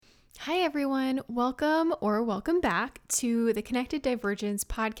Hi, everyone. Welcome back to the Connected Divergence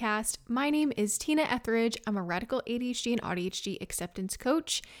podcast. My name is Tina Etheridge. I'm a radical ADHD and ADHD acceptance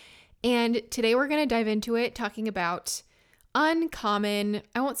coach. And today we're going to dive into it talking about I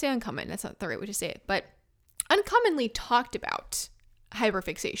won't say uncommon, that's not the right way to say it, but uncommonly talked about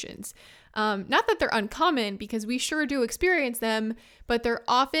hyperfixations. Not that they're uncommon because we sure do experience them, but they're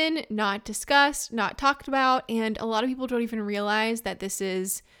often not discussed, not talked about, and a lot of people don't even realize that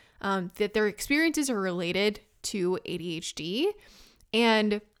that their experiences are related to ADHD.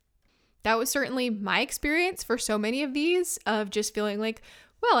 And that was certainly my experience for so many of these, of just feeling like,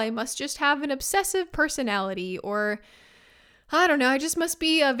 well, I must just have an obsessive personality, or I don't know, I just must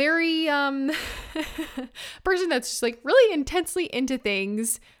be a very person that's just like really intensely into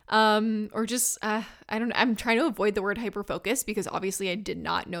things, or just I don't know. I'm trying to avoid the word hyperfocus because obviously I did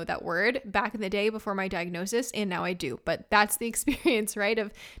not know that word back in the day before my diagnosis, and now I do. But that's the experience, right,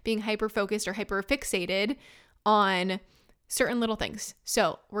 of being hyperfocused or hyperfixated on certain little things.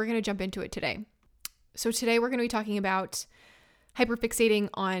 So we're gonna jump into it today. So today we're gonna be talking about hyperfixating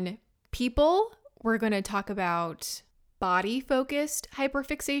on people. We're gonna talk about body-focused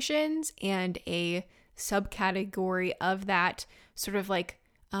hyperfixations and a subcategory of that, sort of like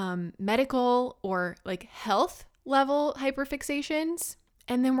medical or like health level hyperfixations.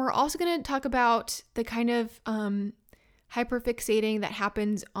 And then we're also going to talk about the kind of hyperfixating that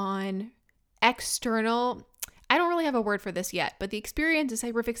happens on external. I don't really have a word for this yet, but the experience is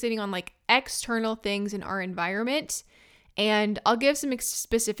hyperfixating on like external things in our environment. And I'll give some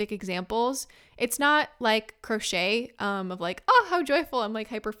specific examples. It's not like crochet, of like, oh, how joyful. I'm like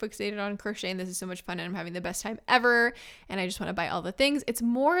hyperfixated on crochet and this is so much fun and I'm having the best time ever and I just want to buy all the things. It's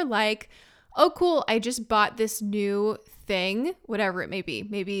more like, oh, cool, I just bought this new thing, whatever it may be.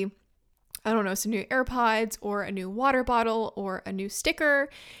 Maybe, I don't know, some new AirPods or a new water bottle or a new sticker.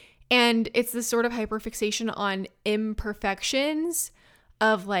 And it's this sort of hyperfixation on imperfections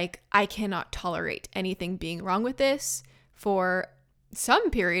of like, I cannot tolerate anything being wrong with this for some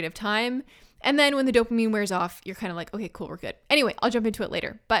period of time. And then when the dopamine wears off, you're kind of like, okay, cool, we're good. Anyway, I'll jump into it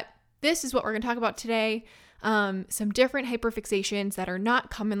later. But this is what we're going to talk about today. Some different hyperfixations that are not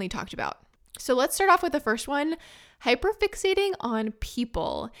commonly talked about. So let's start off with the first one, hyperfixating on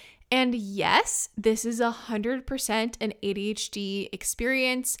people. And yes, this is 100% an ADHD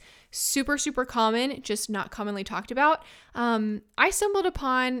experience. Super, super common, just not commonly talked about. I stumbled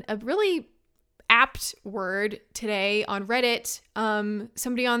upon a really apt word today on Reddit.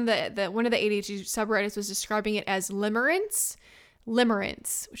 Somebody on the one of the ADHD subreddits was describing it as limerence,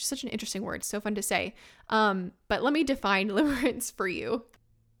 which is such an interesting word, so fun to say. But let me define limerence for you.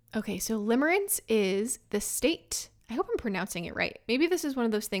 Okay, so limerence is the state. I hope I'm pronouncing it right. Maybe this is one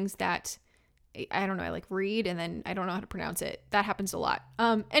of those things that I don't know, I like read and then I don't know how to pronounce it. That happens a lot.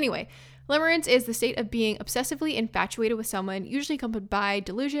 Anyway, limerence is the state of being obsessively infatuated with someone, usually accompanied by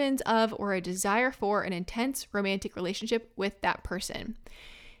delusions of or a desire for an intense romantic relationship with that person.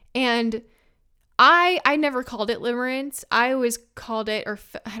 And I never called it limerence. I always called it, or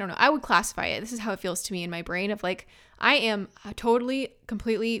I don't know, I would classify it. This is how it feels to me in my brain of like, I am totally,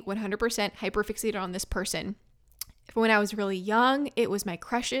 completely, 100% hyperfixated on this person. When I was really young, it was my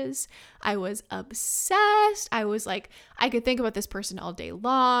crushes. I was obsessed. I was like, I could think about this person all day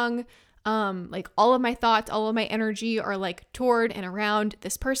long. Like all of my thoughts, all of my energy are like toward and around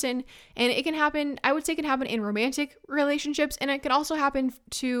this person. And it can happen, I would say it can happen in romantic relationships. And it can also happen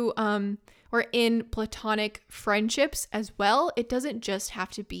to, or in platonic friendships as well. It doesn't just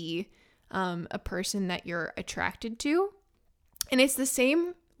have to be a person that you're attracted to. And it's the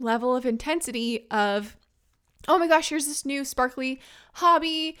same level of intensity of, oh my gosh, here's this new sparkly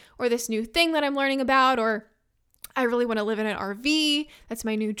hobby or this new thing that I'm learning about, or I really want to live in an RV. That's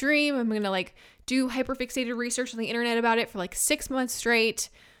my new dream. I'm going to like do hyperfixated research on the internet about it for like 6 months straight.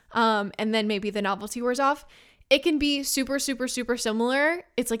 And then maybe the novelty wears off. It can be super, super, super similar.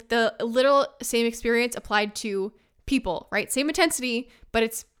 It's like the literal same experience applied to people, right? Same intensity, but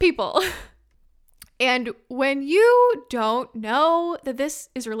it's people. And when you don't know that this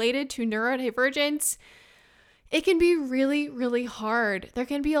is related to neurodivergence, it can be really, really hard. There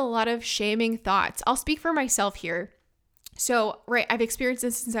can be a lot of shaming thoughts. I'll speak for myself here. So, right, I've experienced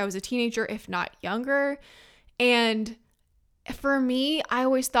this since I was a teenager, if not younger. And for me, I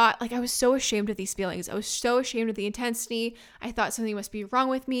always thought, like, I was so ashamed of these feelings. I was so ashamed of the intensity. I thought something must be wrong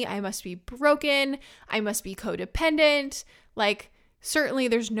with me. I must be broken. I must be codependent. Like, certainly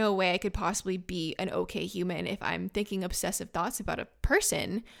there's no way I could possibly be an okay human if I'm thinking obsessive thoughts about a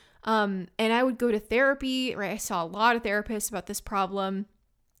person. And I would go to therapy, right? I saw a lot of therapists about this problem.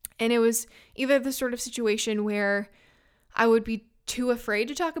 And it was either the sort of situation where I would be too afraid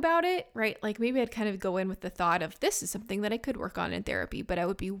to talk about it, right? Like maybe I'd kind of go in with the thought of this is something that I could work on in therapy, but I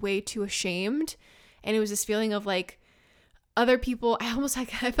would be way too ashamed. And it was this feeling of like other people, I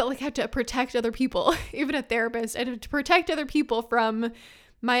felt like I had to protect other people, even a therapist, I had to protect other people from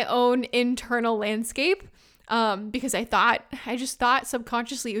my own internal landscape. Because I just thought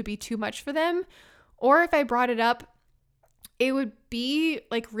subconsciously it would be too much for them. Or if I brought it up, it would be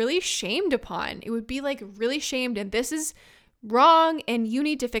like really shamed upon. It would be like really shamed and this is wrong and you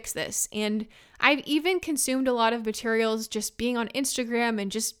need to fix this. And I've even consumed a lot of materials just being on Instagram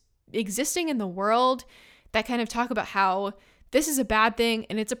and just existing in the world that kind of talk about how this is a bad thing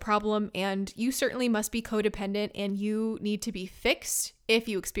and it's a problem and you certainly must be codependent and you need to be fixed if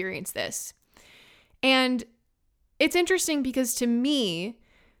you experience this. And it's interesting because to me,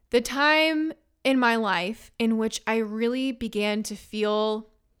 the time in my life in which I really began to feel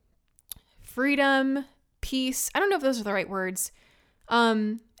freedom, peace, I don't know if those are the right words,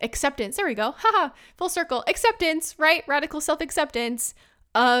 acceptance, there we go, haha, full circle, acceptance, right? Radical self-acceptance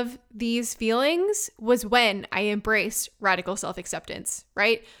of these feelings was when I embraced radical self-acceptance,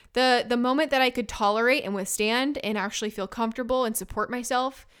 right? The moment that I could tolerate and withstand and actually feel comfortable and support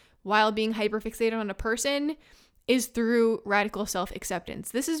myself while being hyperfixated on a person is through radical self-acceptance.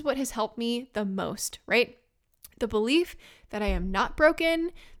 This is what has helped me the most, right? The belief that I am not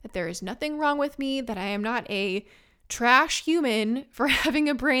broken, that there is nothing wrong with me, that I am not a trash human for having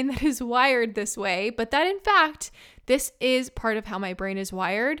a brain that is wired this way, but that in fact, this is part of how my brain is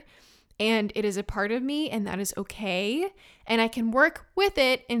wired and it is a part of me and that is okay. And I can work with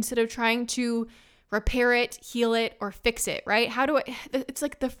it instead of trying to repair it, heal it, or fix it, right? It's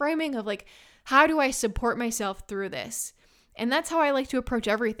like the framing of like, how do I support myself through this? And that's how I like to approach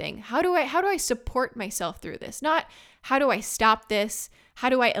everything. How do I support myself through this? Not how do I stop this? How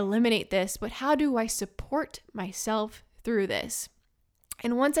do I eliminate this? But how do I support myself through this?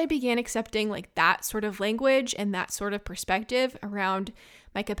 And once I began accepting like that sort of language and that sort of perspective around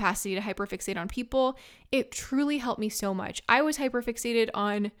my capacity to hyperfixate on people, it truly helped me so much. I was hyperfixated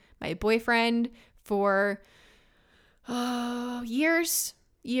on my boyfriend for years.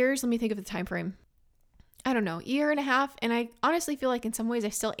 Let me think of the time frame. I don't know, year and a half. And I honestly feel like in some ways I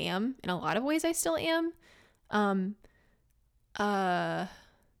still am. In a lot of ways I still am.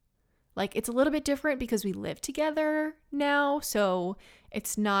 Like it's a little bit different because we live together now. So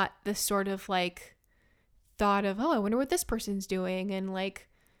it's not the sort of like thought of, oh, I wonder what this person's doing. And like,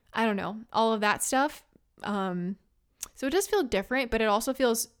 I don't know, all of that stuff. So it does feel different, but it also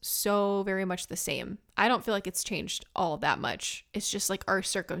feels so very much the same. I don't feel like it's changed all that much. It's just like our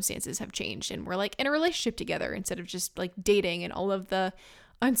circumstances have changed and we're like in a relationship together instead of just like dating and all of the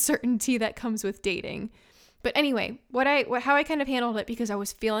uncertainty that comes with dating. But anyway, how I kind of handled it, because I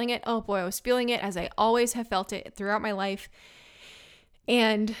was feeling it. Oh boy, I was feeling it as I always have felt it throughout my life.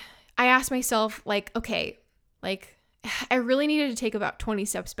 And I asked myself like, okay, like I really needed to take about 20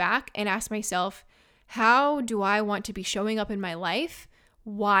 steps back and ask myself, how do I want to be showing up in my life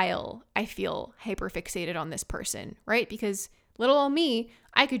while I feel hyperfixated on this person, right? Because little old me,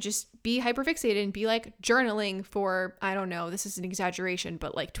 I could just be hyperfixated and be like journaling for, I don't know, this is an exaggeration,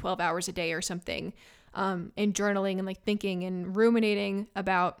 but like 12 hours a day or something, and journaling and like thinking and ruminating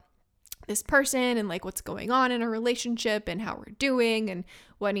about this person and like what's going on in a relationship and how we're doing and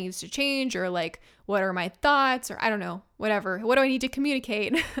what needs to change, or like what are my thoughts, or I don't know, whatever. What do I need to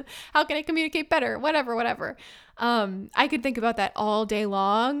communicate? How can I communicate better? Whatever. I could think about that all day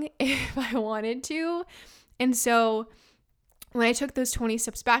long if I wanted to. And so when I took those 20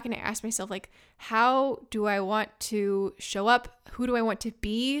 steps back and I asked myself, like, how do I want to show up? Who do I want to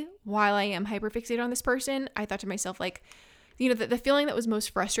be while I am hyperfixated on this person? I thought to myself, like, you know, the feeling that was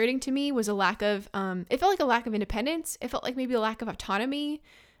most frustrating to me was a lack of, it felt like a lack of independence. It felt like maybe a lack of autonomy.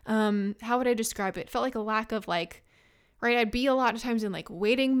 How would I describe it? It felt like a lack of like, right, I'd be a lot of times in like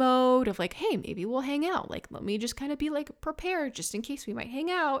waiting mode of like, hey, maybe we'll hang out. Like, let me just kind of be like prepared just in case we might hang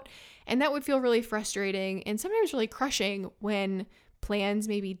out. And that would feel really frustrating and sometimes really crushing when plans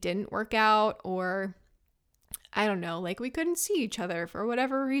maybe didn't work out, or I don't know, like we couldn't see each other for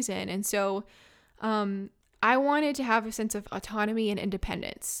whatever reason. And so, I wanted to have a sense of autonomy and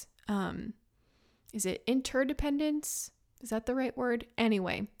independence. Is it interdependence? Is that the right word?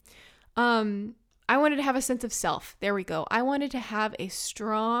 Anyway, I wanted to have a sense of self. There we go. I wanted to have a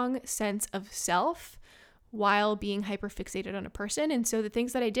strong sense of self while being hyperfixated on a person. And so the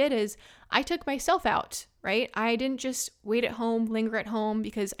things that I did is I took myself out, right? I didn't just wait at home, linger at home,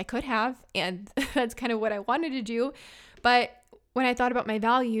 because I could have, and that's kind of what I wanted to do. But when I thought about my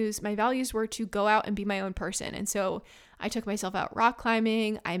values were to go out and be my own person. And so I took myself out rock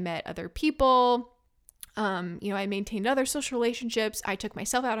climbing. I met other people. I maintained other social relationships. I took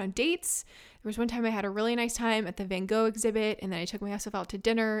myself out on dates. There was one time I had a really nice time at the Van Gogh exhibit, and then I took myself out to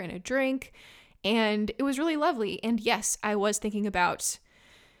dinner and a drink, and it was really lovely. And yes, I was thinking about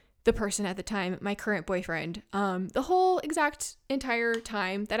the person at the time, my current boyfriend, the whole entire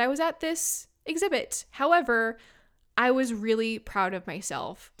time that I was at this exhibit. However, I was really proud of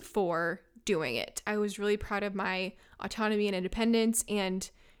myself for doing it. I was really proud of my autonomy and independence and,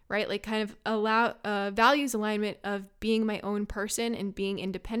 right, like kind of values alignment of being my own person and being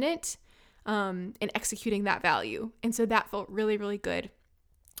independent and executing that value. And so that felt really, really good.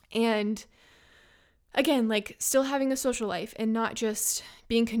 And again, like still having a social life and not just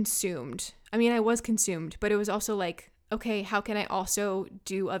being consumed. I mean, I was consumed, but it was also like, okay, how can I also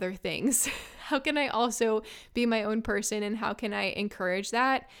do other things? How can I also be my own person, and how can I encourage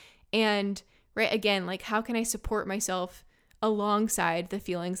that? And right, again, like how can I support myself alongside the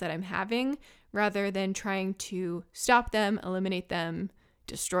feelings that I'm having rather than trying to stop them, eliminate them,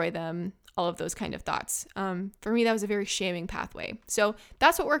 destroy them, all of those kind of thoughts. For me, that was a very shaming pathway. So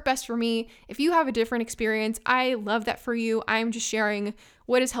that's what worked best for me. If you have a different experience, I love that for you. I'm just sharing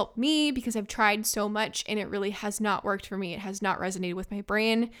what has helped me because I've tried so much and it really has not worked for me. It has not resonated with my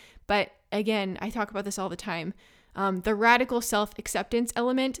brain. But again, I talk about this all the time. The radical self-acceptance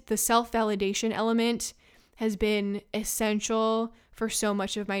element, the self-validation element has been essential for so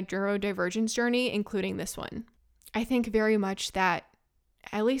much of my neurodivergence journey, including this one. I think very much that,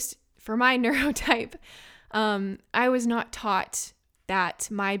 at least for my neurotype, I was not taught that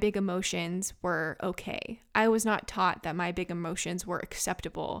my big emotions were okay. I was not taught that my big emotions were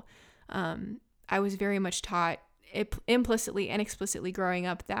acceptable. I was very much taught implicitly and explicitly growing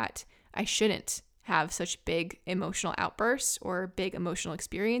up that I shouldn't have such big emotional outbursts or big emotional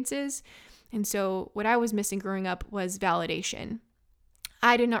experiences. And so what I was missing growing up was validation.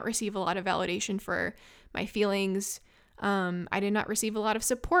 I did not receive a lot of validation for my feelings. I did not receive a lot of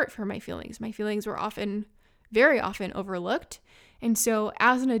support for my feelings. My feelings were very often overlooked. And so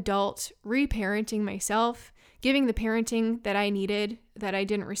as an adult, reparenting myself, giving the parenting that I needed that I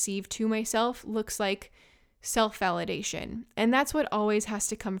didn't receive to myself looks like self-validation. And that's what always has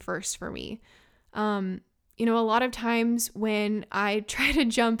to come first for me. A lot of times when I try to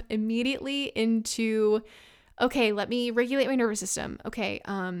jump immediately into, okay, let me regulate my nervous system. Okay,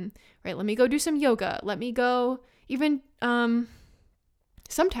 right, let me go do some yoga. Let me go even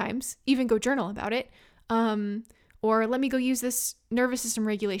sometimes even go journal about it. Or let me go use this nervous system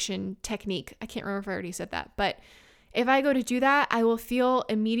regulation technique. I can't remember if I already said that, but if I go to do that, I will feel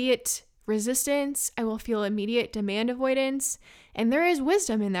immediate resistance. I will feel immediate demand avoidance. And there is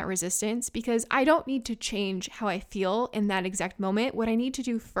wisdom in that resistance because I don't need to change how I feel in that exact moment. What I need to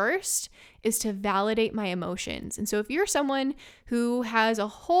do first is to validate my emotions. And so if you're someone who has a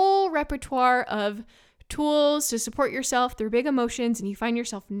whole repertoire of tools to support yourself through big emotions and you find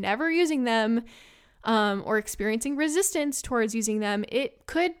yourself never using them, or experiencing resistance towards using them, it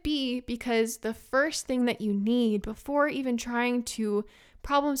could be because the first thing that you need before even trying to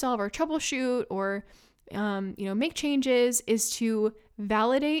problem solve or troubleshoot or make changes is to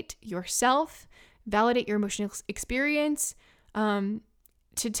validate yourself, validate your emotional experience,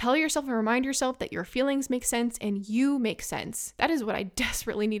 to tell yourself and remind yourself that your feelings make sense and you make sense. That is what I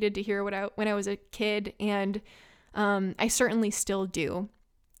desperately needed to hear when I was a kid, and I certainly still do.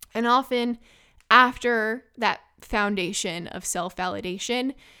 And often after that foundation of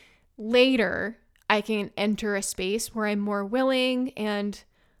self-validation, later I can enter a space where I'm more willing and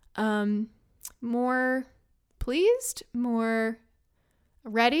more pleased, more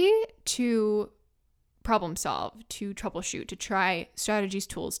ready to problem solve, to troubleshoot, to try strategies,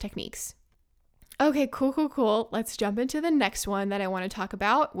 tools, techniques. Okay, cool. Let's jump into the next one that I want to talk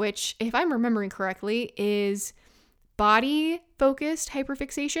about, which, if I'm remembering correctly, is body-focused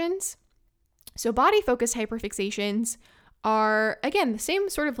hyperfixations. So body-focused hyperfixations are, again, the same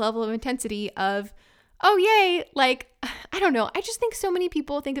sort of level of intensity of, oh, yay, like, I don't know. I just think so many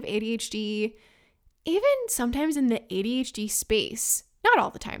people think of ADHD, even sometimes in the ADHD space, not all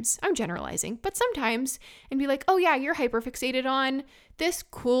the times, I'm generalizing, but sometimes, and be like, oh yeah, you're hyperfixated on this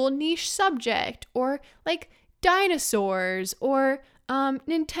cool niche subject, or like dinosaurs, or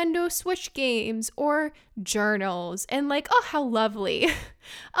Nintendo Switch games, or journals, and like, oh, how lovely.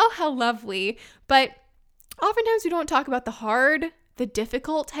 Oh, how lovely. But oftentimes we don't talk about the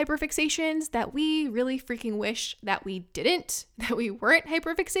difficult hyperfixations that we really freaking wish that we weren't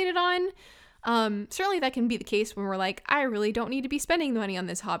hyperfixated on. Certainly that can be the case when we're like, I really don't need to be spending the money on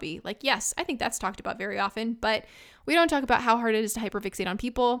this hobby. Like, yes, I think that's talked about very often, but we don't talk about how hard it is to hyperfixate on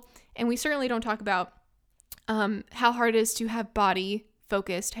people. And we certainly don't talk about how hard it is to have body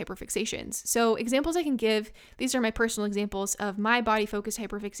focused hyperfixations. So examples I can give, these are my personal examples of my body focused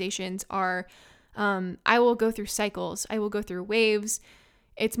hyperfixations are, I will go through cycles. I will go through waves.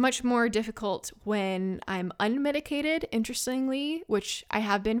 It's much more difficult when I'm unmedicated, interestingly, which I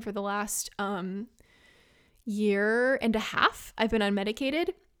have been for the last year and a half. I've been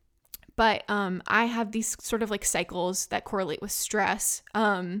unmedicated. But I have these sort of like cycles that correlate with stress.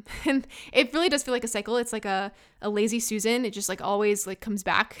 And it really does feel like a cycle. It's like a lazy Susan. It just like always like comes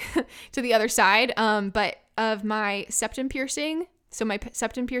back to the other side. But of my septum piercing, so my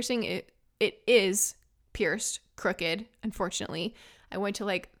septum piercing, it is pierced crooked, unfortunately. I went to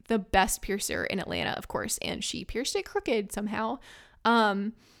like the best piercer in Atlanta, of course, and she pierced it crooked somehow.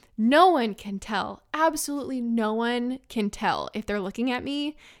 No one can tell. Absolutely no one can tell if they're looking at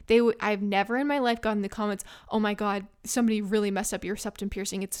me. I've never in my life gotten the comments, "Oh my God, somebody really messed up your septum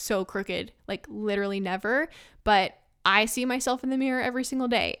piercing. It's so crooked." Like literally never. But I see myself in the mirror every single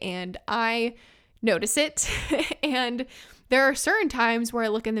day and I notice it. And there are certain times where I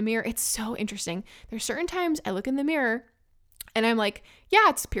look in the mirror. It's so interesting. There's certain times I look in the mirror and I'm like, yeah,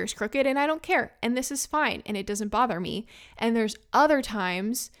 it's pierced crooked and I don't care. And this is fine. And it doesn't bother me. And there's other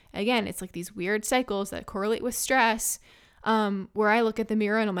times, again, it's like these weird cycles that correlate with stress, where I look at the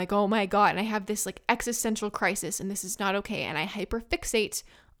mirror and I'm like, oh my God. And I have this like existential crisis and this is not okay. And I hyperfixate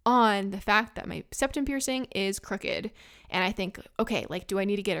on the fact that my septum piercing is crooked. And I think, okay, like, do I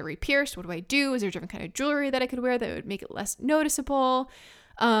need to get it re-pierced? What do I do? Is there a different kind of jewelry that I could wear that would make it less noticeable?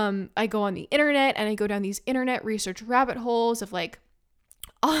 I go on the internet and I go down these internet research rabbit holes of like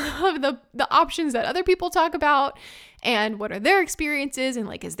all of the options that other people talk about and what are their experiences and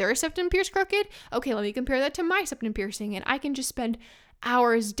like, is their septum pierced crooked? Okay, let me compare that to my septum piercing. And I can just spend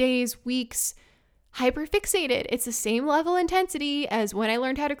hours, days, weeks hyperfixated. It's the same level intensity as when I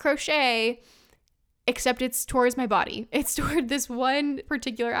learned how to crochet, except it's towards my body. It's toward this one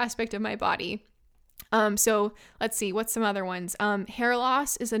particular aspect of my body. So let's see, what's some other ones? Hair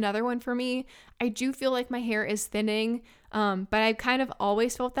loss is another one for me. I do feel like my hair is thinning, but I've kind of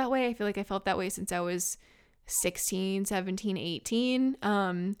always felt that way. I feel like I felt that way since I was 16, 17,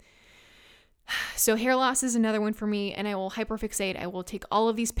 18. So hair loss is another one for me, and I will hyperfixate. I will take all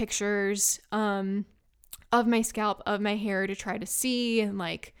of these pictures, of my scalp, of my hair to try to see and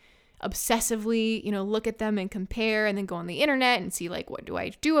like obsessively, look at them and compare and then go on the internet and see like, what do I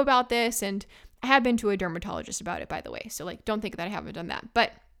do about this? And I have been to a dermatologist about it, by the way. So like, don't think that I haven't done that,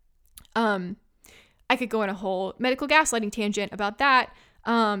 but, I could go on a whole medical gaslighting tangent about that.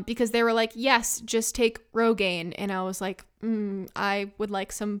 Because they were like, yes, just take Rogaine. And I was like, I would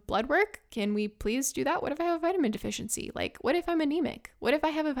like some blood work. Can we please do that? What if I have a vitamin deficiency? Like, what if I'm anemic? What if I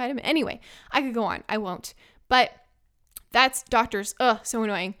have a vitamin? Anyway, I could go on. I won't. But that's doctors. So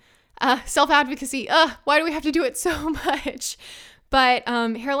annoying. Self-advocacy. Why do we have to do it so much? But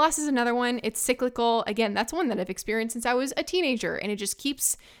hair loss is another one. It's cyclical. Again, that's one that I've experienced since I was a teenager, and it just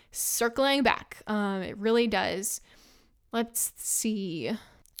keeps circling back. It really does. Let's see.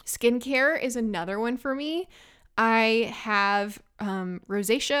 Skincare is another one for me. I have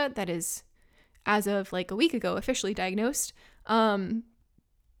rosacea that is, as of like a week ago, officially diagnosed. And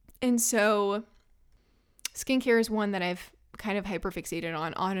so skincare is one that I've kind of hyperfixated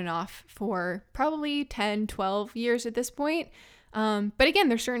on and off for probably 10, 12 years at this point. But again,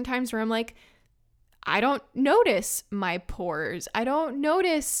 there's certain times where I'm like, I don't notice my pores. I don't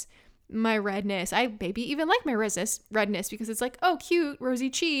notice my redness. I maybe even like my redness because it's like, oh, cute, rosy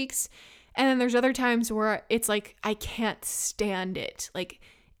cheeks. And then there's other times where it's like, I can't stand it. Like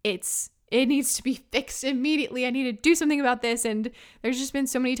it needs to be fixed immediately. I need to do something about this. And there's just been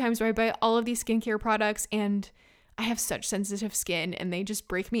so many times where I buy all of these skincare products and I have such sensitive skin and they just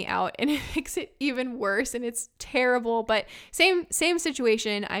break me out and it makes it even worse and it's terrible. But same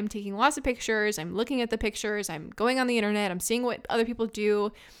situation. I'm taking lots of pictures. I'm looking at the pictures. I'm going on the internet. I'm seeing what other people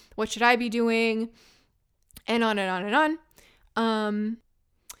do. What should I be doing? And on and on and on.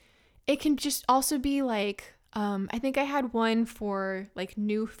 It can just also be like, I think I had one for like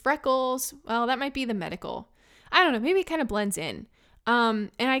new freckles. Well, that might be the medical. I don't know. Maybe it kind of blends in. And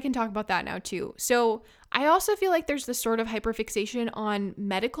I can talk about that now too. So I also feel like there's this sort of hyperfixation on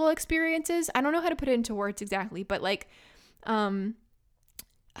medical experiences. I don't know how to put it into words exactly, but like,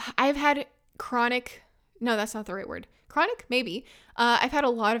 I've had no, that's not the right word. Chronic, maybe. I've had a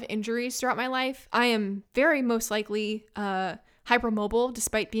lot of injuries throughout my life. I am very most likely, hypermobile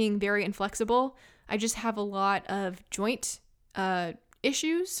despite being very inflexible. I just have a lot of joint,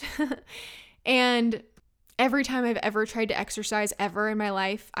 issues. And every time I've ever tried to exercise ever in my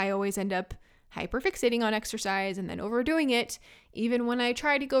life, I always end up hyperfixating on exercise and then overdoing it. Even when I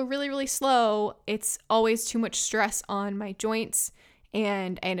try to go really, really slow, it's always too much stress on my joints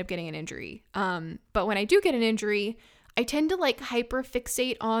and I end up getting an injury. But when I do get an injury, I tend to like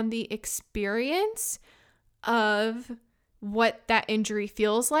hyperfixate on the experience of what that injury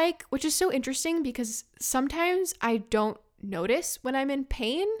feels like, which is so interesting because sometimes I don't notice when I'm in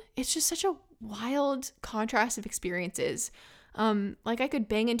pain. It's just such a wild contrast of experiences. Like I could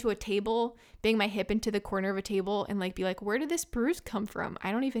bang into a table, bang my hip into the corner of a table and like be like, where did this bruise come from?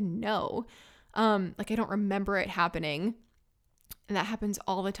 I don't even know. Like I don't remember it happening. And that happens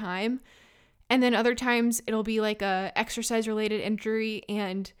all the time. And then other times it'll be like a exercise related injury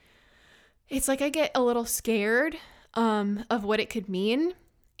and it's like I get a little scared of what it could mean.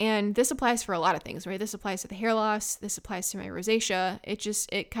 And this applies for a lot of things, right? This applies to the hair loss. This applies to my rosacea.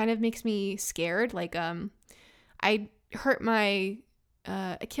 It kind of makes me scared. Like, I hurt my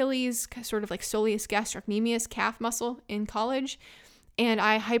Achilles, sort of like soleus gastrocnemius calf muscle in college. And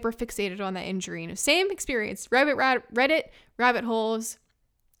I hyperfixated on that injury. And same experience, Reddit, rabbit holes,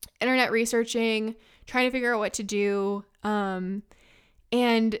 internet researching, trying to figure out what to do.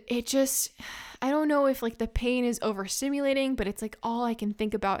 And it just, I don't know if like the pain is overstimulating, but it's like all I can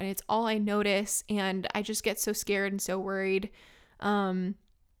think about and it's all I notice. And I just get so scared and so worried. And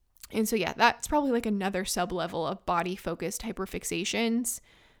so, yeah, that's probably like another sub level of body focused hyperfixations.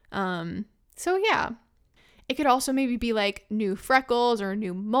 So yeah, it could also maybe be like new freckles or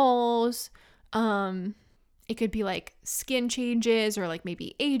new moles. It could be like skin changes or like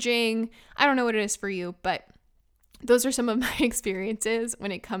maybe aging. I don't know what it is for you, but those are some of my experiences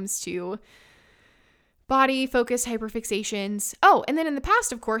when it comes to body focused hyperfixations. Oh, and then in the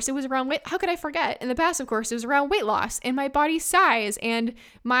past, of course, it was around weight. How could I forget? In the past, of course, it was around weight loss and my body size and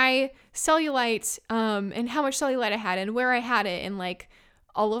my cellulite, and how much cellulite I had and where I had it and like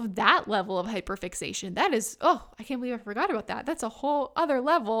all of that level of hyperfixation. That is, oh, I can't believe I forgot about that. That's a whole other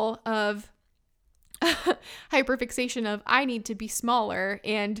level of hyperfixation of I need to be smaller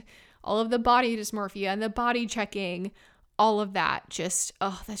and all of the body dysmorphia and the body checking, all of that just,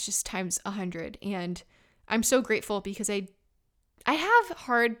 oh, that's just times 100. And I'm so grateful because I have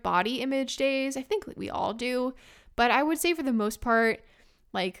hard body image days. I think we all do, but I would say for the most part,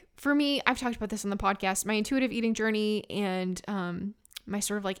 like for me, I've talked about this on the podcast, my intuitive eating journey and my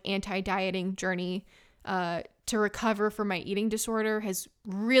sort of like anti-dieting journey to recover from my eating disorder has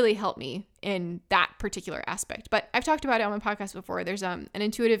really helped me in that particular aspect. But I've talked about it on my podcast before. There's an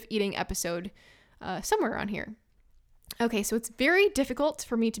intuitive eating episode somewhere around here. Okay, so it's very difficult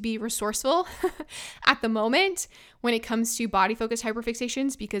for me to be resourceful at the moment when it comes to body-focused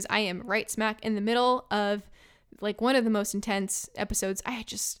hyperfixations because I am right smack in the middle of like one of the most intense episodes. I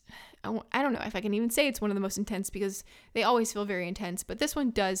don't know if I can even say it's one of the most intense because they always feel very intense, but this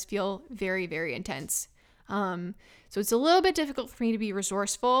one does feel very, very intense. So it's a little bit difficult for me to be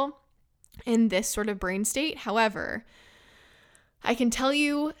resourceful in this sort of brain state. However, I can tell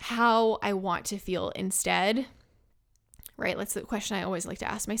you how I want to feel instead. Right? That's the question I always like to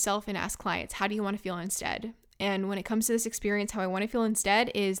ask myself and ask clients. How do you want to feel instead? And when it comes to this experience, how I want to feel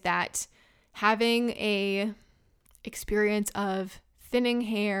instead is that having a experience of thinning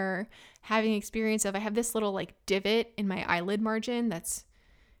hair, having experience of, I have this little like divot in my eyelid margin that's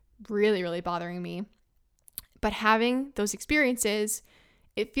really, really bothering me. But having those experiences,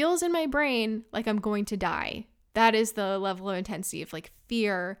 it feels in my brain like I'm going to die. That is the level of intensity of like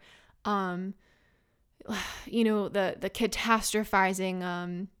fear, the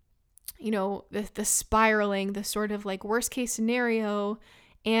catastrophizing, the spiraling, the sort of like worst case scenario,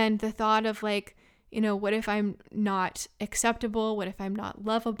 and the thought of like, what if I'm not acceptable? What if I'm not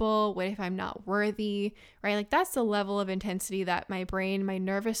lovable? What if I'm not worthy? Right? Like that's the level of intensity that my brain, my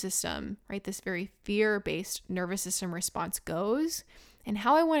nervous system, right? This very fear-based nervous system response goes. And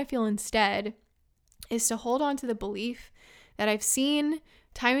how I want to feel instead is to hold on to the belief that I've seen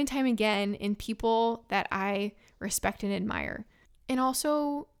time and time again in people that I respect and admire. And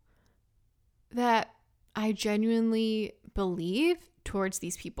also that I genuinely believe towards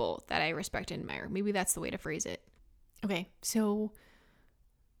these people that I respect and admire. Maybe that's the way to phrase it. Okay, so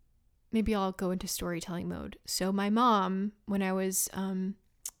maybe I'll go into storytelling mode. So my mom, when I was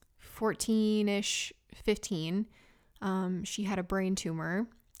 14-ish, 15, she had a brain tumor,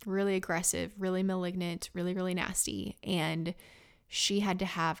 really aggressive, really malignant, really, really nasty. And she had to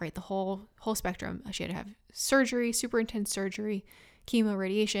have, right, the whole spectrum. She had to have surgery, super intense surgery, chemo,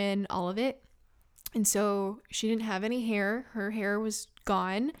 radiation, all of it. And so she didn't have any hair. Her hair was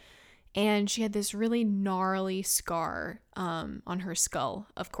gone. And she had this really gnarly scar on her skull,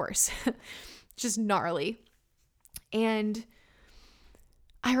 of course. Just gnarly. And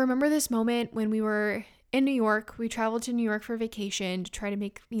I remember this moment when we were in New York. We traveled to New York for vacation to try to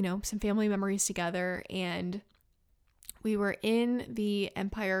make, some family memories together. And we were in the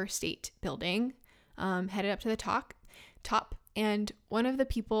Empire State Building, headed up to the top, and one of the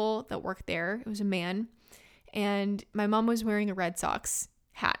people that worked there, it was a man, and my mom was wearing a Red Sox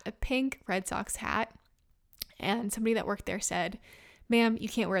hat, a pink Red Sox hat, and somebody that worked there said, "Ma'am, you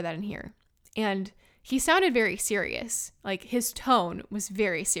can't wear that in here." And he sounded very serious, like his tone was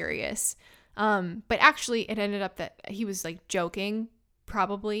very serious, but actually it ended up that he was like joking,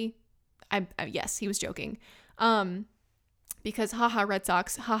 probably. Yes, he was joking, because haha Red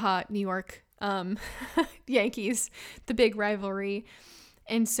Sox, haha New York Yankees, the big rivalry.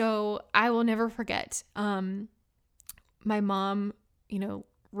 And so I will never forget, my mom,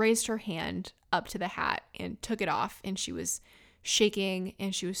 raised her hand up to the hat and took it off, and she was shaking,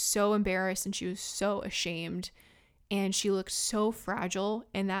 and she was so embarrassed, and she was so ashamed, and she looked so fragile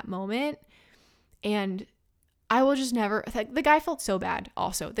in that moment. And I will just never, like, the guy felt so bad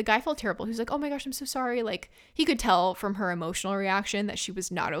also. The guy felt terrible. He was like, "Oh my gosh, I'm so sorry." Like, he could tell from her emotional reaction that she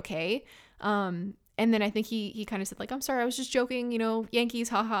was not okay. And then I think he kind of said like, "I'm sorry, I was just joking, Yankees,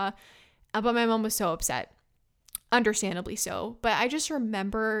 haha." But my mom was so upset, understandably so. But I just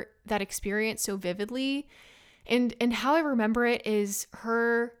remember that experience so vividly. And how I remember it is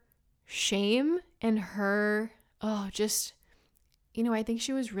her shame and her, I think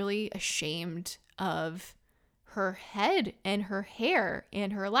she was really ashamed of her head and her hair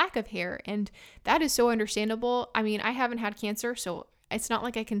and her lack of hair. And that is so understandable. I mean, I haven't had cancer, so it's not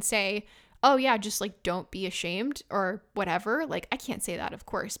like I can say, "Oh yeah, just like don't be ashamed," or whatever. Like, I can't say that, of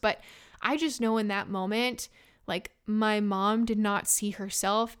course. But I just know in that moment, like, my mom did not see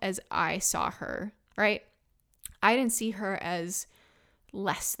herself as I saw her, right? I didn't see her as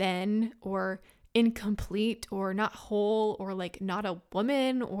less than or incomplete or not whole or like not a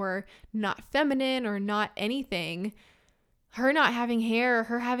woman or not feminine or not anything. Her not having hair,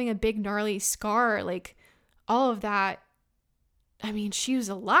 her having a big gnarly scar, like all of that. I mean, she was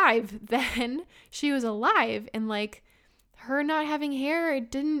alive then. She was alive, and like her not having hair,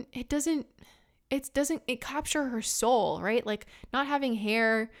 it doesn't capture her soul, right? Like, not having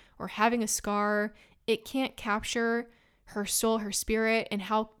hair or having a scar, it can't capture her soul, her spirit, and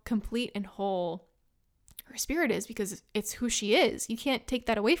how complete and whole her spirit is, because it's who she is. You can't take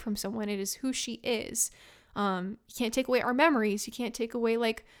that away from someone. It is who she is. You can't take away our memories. You can't take away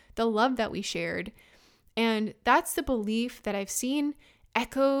like the love that we shared. And that's the belief that I've seen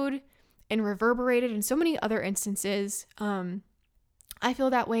echoed and reverberated in so many other instances. I feel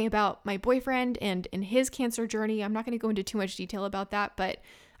that way about my boyfriend and in his cancer journey. I'm not going to go into too much detail about that, but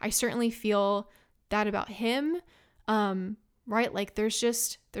I certainly feel that about him. Right? Like there's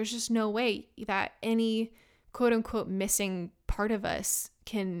just no way that any quote unquote missing part of us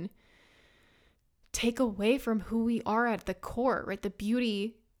can take away from who we are at the core, right? The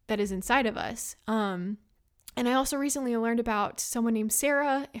beauty that is inside of us. And I also recently learned about someone named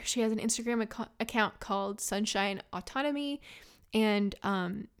Sarah. She has an Instagram account called Sunshine Autonomy. And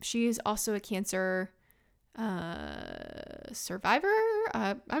she is also a cancer survivor.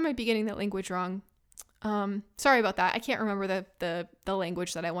 I might be getting that language wrong. Sorry about that. I can't remember the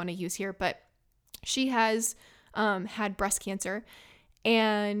language that I want to use here, but she has had breast cancer,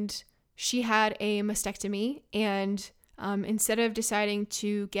 and she had a mastectomy, and instead of deciding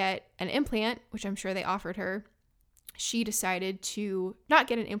to get an implant, which I'm sure they offered her, she decided to not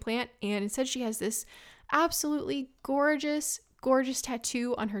get an implant, and instead she has this absolutely gorgeous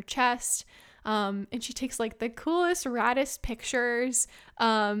tattoo on her chest. And she takes like the coolest, raddest pictures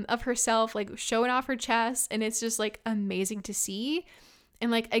of herself, like showing off her chest. And it's just like amazing to see.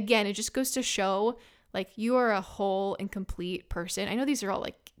 And like, again, it just goes to show like you are a whole and complete person. I know these are all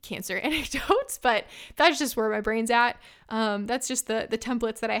like cancer anecdotes, but that's just where my brain's at. That's just the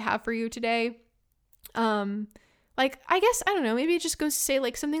templates that I have for you today. Like, I guess, I don't know, maybe it just goes to say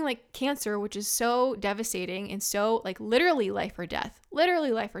like something like cancer, which is so devastating and so like literally life or death.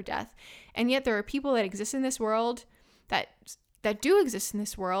 And yet there are people that exist in this world that do exist in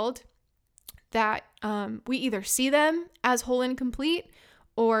this world that we either see them as whole and complete,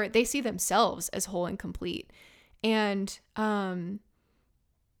 or they see themselves as whole and complete. And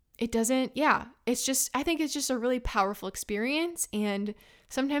it doesn't, it's just, I think it's just a really powerful experience. And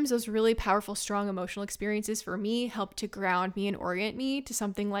sometimes those really powerful, strong emotional experiences for me help to ground me and orient me to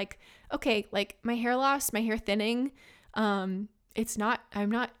something like, okay, like my hair loss, my hair thinning, I'm not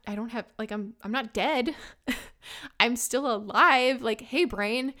dead. I'm still alive. Like, hey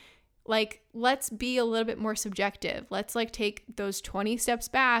brain, like, let's be a little bit more subjective. Let's like take those 20 steps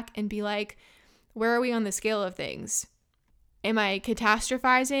back and be like, where are we on the scale of things? Am I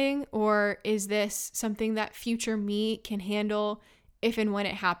catastrophizing, or is this something that future me can handle if and when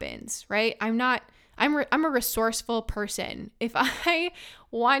it happens, right? I'm not I'm a resourceful person. If I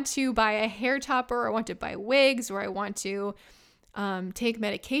want to buy a hair topper, or I want to buy wigs, or I want to take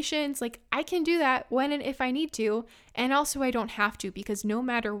medications, like I can do that when and if I need to. And also I don't have to, because no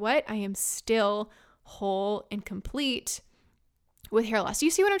matter what, I am still whole and complete with hair loss. Do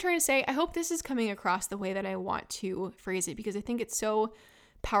you see what I'm trying to say? I hope this is coming across the way that I want to phrase it, because I think it's so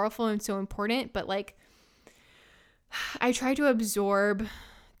powerful and so important. But like, I try to absorb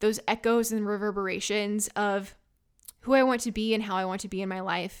those echoes and reverberations of who I want to be and how I want to be in my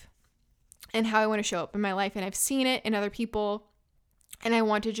life and how I want to show up in my life. And I've seen it in other people, and I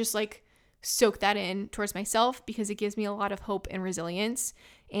want to just like soak that in towards myself, because it gives me a lot of hope and resilience.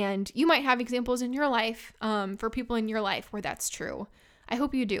 And you might have examples in your life, for people in your life where that's true. I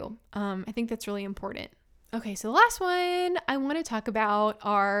hope you do. I think that's really important. Okay, so the last one I want to talk about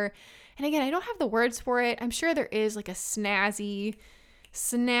are, and again, I don't have the words for it. I'm sure there is like a snazzy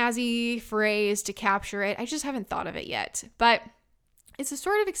phrase to capture it. I just haven't thought of it yet. But it's a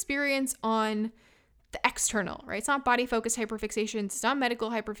sort of experience on the external, right? It's not body-focused hyperfixations. It's not medical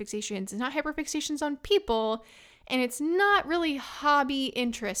hyperfixations. It's not hyperfixations on people. And it's not really hobby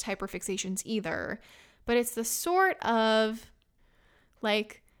interest hyperfixations either. But it's the sort of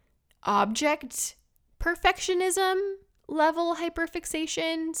like object perfectionism level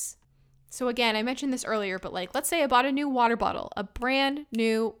hyperfixations. So again, I mentioned this earlier, but like, let's say I bought a new water bottle, a brand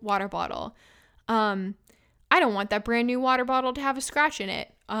new water bottle. I don't want that brand new water bottle to have a scratch in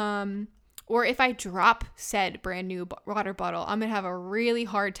it. Or if I drop said brand new water bottle, I'm going to have a really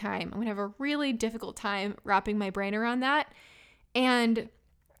hard time. I'm going to have a really difficult time wrapping my brain around that. And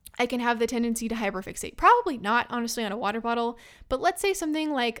I can have the tendency to hyperfixate. Probably not, honestly, on a water bottle. But let's say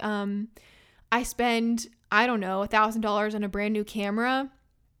something like I spend, I don't know, $1,000 on a brand new camera,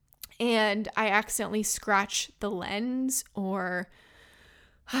 and I accidentally scratch the lens, or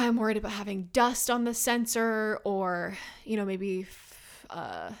I'm worried about having dust on the sensor, or, you know, maybe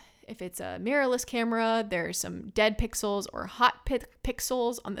if it's a mirrorless camera, there's some dead pixels or hot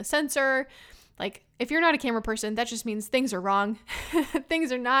pixels on the sensor. Like, if you're not a camera person, that just means things are wrong.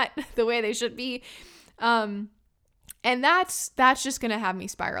 Things are not the way they should be. And that's just going to have me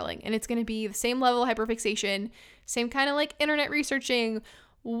spiraling. And it's going to be the same level of hyperfixation, same kind of like internet researching.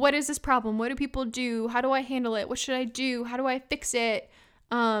 What is this problem? What do people do? How do I handle it? What should I do? How do I fix it?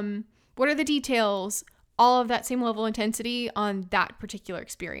 What are the details? All of that same level of intensity on that particular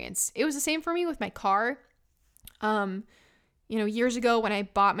experience. It was the same for me with my car. Years ago when I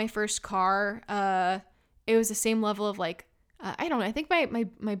bought my first car, it was the same level of like, I don't know. I think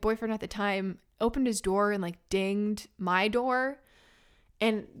my boyfriend at the time opened his door and like dinged my door.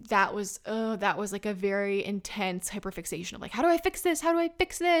 And that was like a very intense hyperfixation of like, how do I fix this? How do I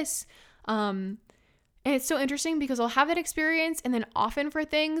fix this? And it's so interesting because I'll have that experience, and then often for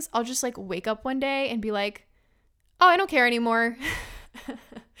things, I'll just like wake up one day and be like, oh, I don't care anymore.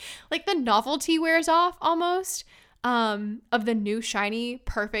 Like the novelty wears off almost, of the new shiny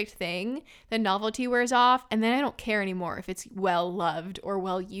perfect thing. The novelty wears off, and then I don't care anymore if it's well loved or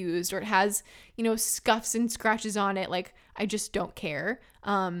well used, or it has, scuffs and scratches on it. Like, I just don't care.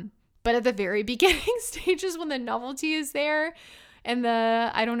 But at the very beginning stages, when the novelty is there and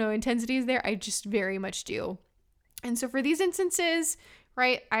the, intensity is there, I just very much do. And so for these instances,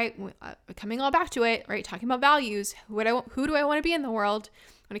 right, coming all back to it, right, talking about values, who do I want to be in the world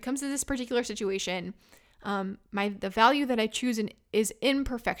when it comes to this particular situation? The value that I choose is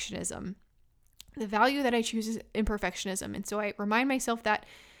imperfectionism. The value that I choose is imperfectionism. And so I remind myself that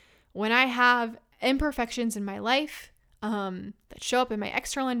when I have imperfections in my life, that show up in my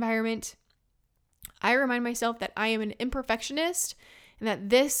external environment, I remind myself that I am an imperfectionist, and that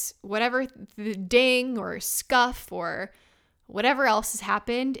this, whatever the ding or scuff or whatever else has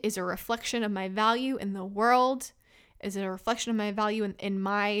happened, is a reflection of my value in the world, is a reflection of my value in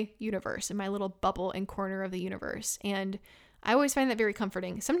my universe, in my little bubble and corner of the universe. And I always find that very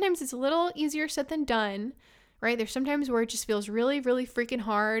comforting. Sometimes it's a little easier said than done, right? There's sometimes where it just feels really, really freaking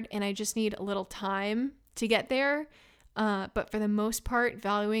hard, and I just need a little time to get there. But for the most part,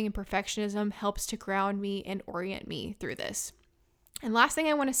 valuing and perfectionism helps to ground me and orient me through this. And last thing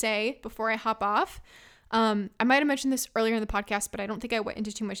I want to say before I hop off, I might have mentioned this earlier in the podcast, but I don't think I went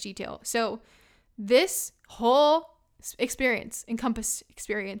into too much detail. So this whole encompass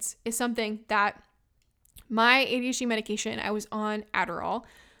experience is something that my ADHD medication, I was on Adderall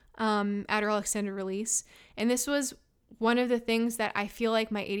extended release. And this was one of the things that I feel like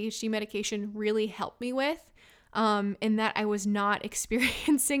my ADHD medication really helped me with, in that I was not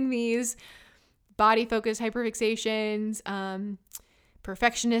experiencing these body-focused hyperfixations,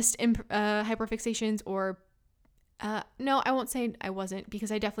 perfectionist hyperfixations, or no, I won't say I wasn't,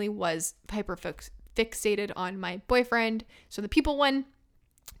 because I definitely was fixated on my boyfriend. So the people one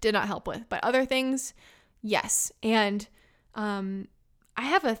did not help with, but other things, yes. And I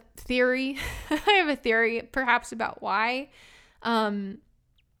have a theory. I have a theory perhaps about why.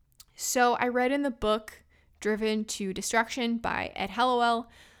 So I read in the book Driven to Distraction by Ed Hallowell.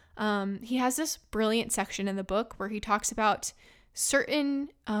 He has this brilliant section in the book where he talks about certain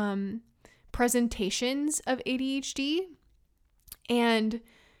presentations of ADHD. And,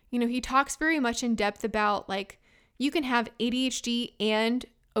 he talks very much in depth about like, you can have ADHD and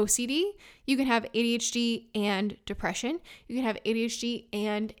OCD. You can have ADHD and depression. You can have ADHD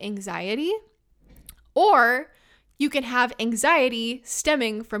and anxiety. Or you can have anxiety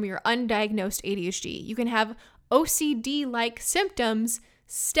stemming from your undiagnosed ADHD. You can have OCD-like symptoms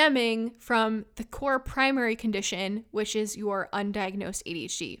stemming from the core primary condition, which is your undiagnosed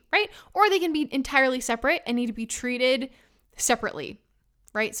ADHD, right? Or they can be entirely separate and need to be treated separately,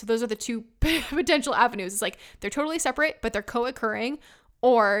 right? So those are the two potential avenues. It's like they're totally separate, but they're co-occurring.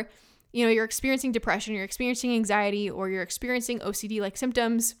 Or, you're experiencing depression, you're experiencing anxiety, or you're experiencing OCD-like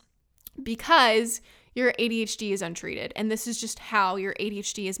symptoms because your ADHD is untreated. And this is just how your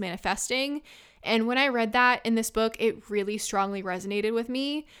ADHD is manifesting. And when I read that in this book, it really strongly resonated with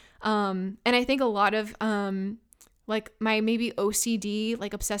me. And I think a lot of like my maybe OCD,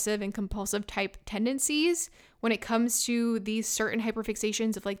 like obsessive and compulsive type tendencies when it comes to these certain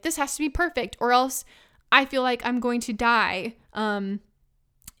hyperfixations of like, this has to be perfect or else I feel like I'm going to die in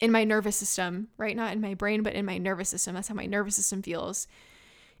my nervous system, right? Not in my brain, but in my nervous system. That's how my nervous system feels.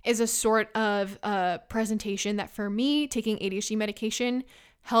 Is a sort of presentation that for me, taking ADHD medication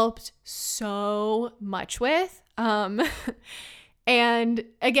helped so much with. And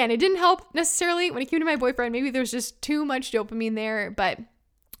again, it didn't help necessarily when it came to my boyfriend. Maybe there's just too much dopamine there. But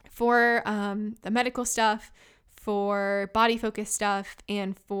for the medical stuff, for body focus stuff,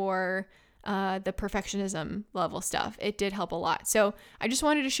 and for the perfectionism level stuff, it did help a lot. So I just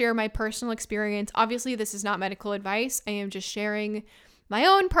wanted to share my personal experience. Obviously, this is not medical advice. I am just sharing my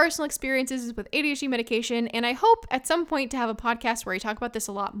own personal experiences with ADHD medication. And I hope at some point to have a podcast where I talk about this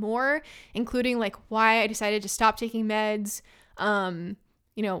a lot more, including like why I decided to stop taking meds,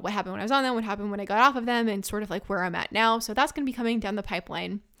 what happened when I was on them, what happened when I got off of them, and sort of like where I'm at now. So that's going to be coming down the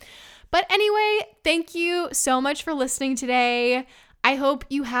pipeline. But anyway, thank you so much for listening today. I hope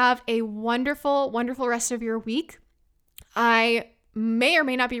you have a wonderful, wonderful rest of your week. I may or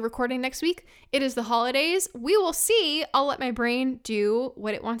may not be recording next week. It is the holidays. We will see. I'll let my brain do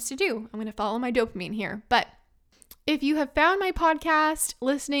what it wants to do. I'm going to follow my dopamine here. But if you have found my podcast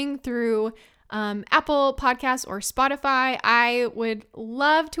listening through Apple Podcasts or Spotify, I would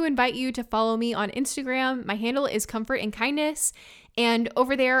love to invite you to follow me on Instagram. My handle is Comfort and Kindness. And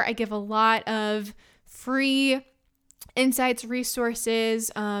over there, I give a lot of free insights,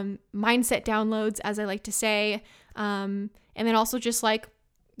 resources, mindset downloads, as I like to say. And then also just like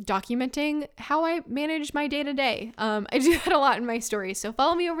documenting how I manage my day to day. I do that a lot in my stories. So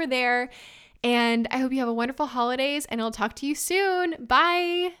follow me over there. And I hope you have a wonderful holidays, and I'll talk to you soon.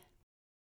 Bye.